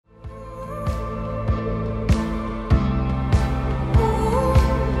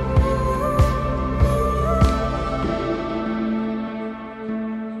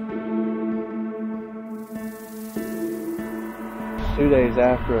days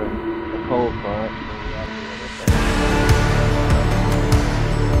after a cold front.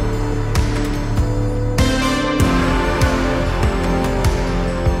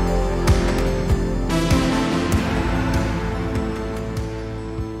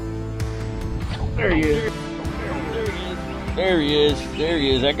 There he is. There he is. There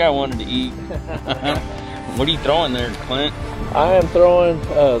he is. That guy wanted to eat. What are you throwing there, Clint? I am throwing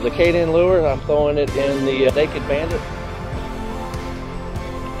the KDEN lure. I'm throwing it in the Naked Bandit,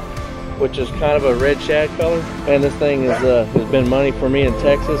 which is kind of a red shad color. And this thing has been money for me in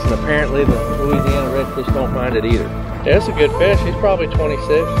Texas, and apparently the Louisiana redfish don't mind it either. Yeah, it's a good fish. He's probably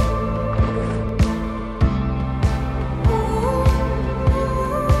 26.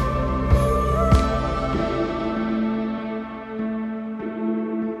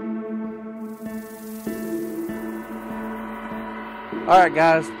 Alright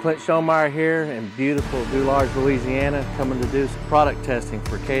guys, Clint Schoenmeyer here in beautiful Dularge, Louisiana, coming to do some product testing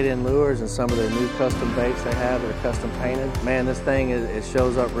for KDEN lures and some of their new custom baits they have that are custom painted. Man, this thing, it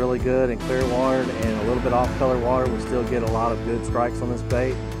shows up really good in clear water and a little bit off color water. We still get a lot of good strikes on this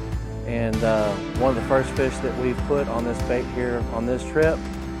bait. And one of the first fish that we've put on this bait here on this trip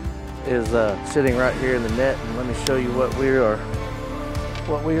is sitting right here in the net. And let me show you what we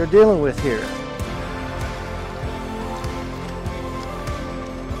are dealing with here.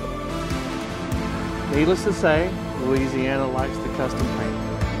 Needless to say, Louisiana likes the custom paint.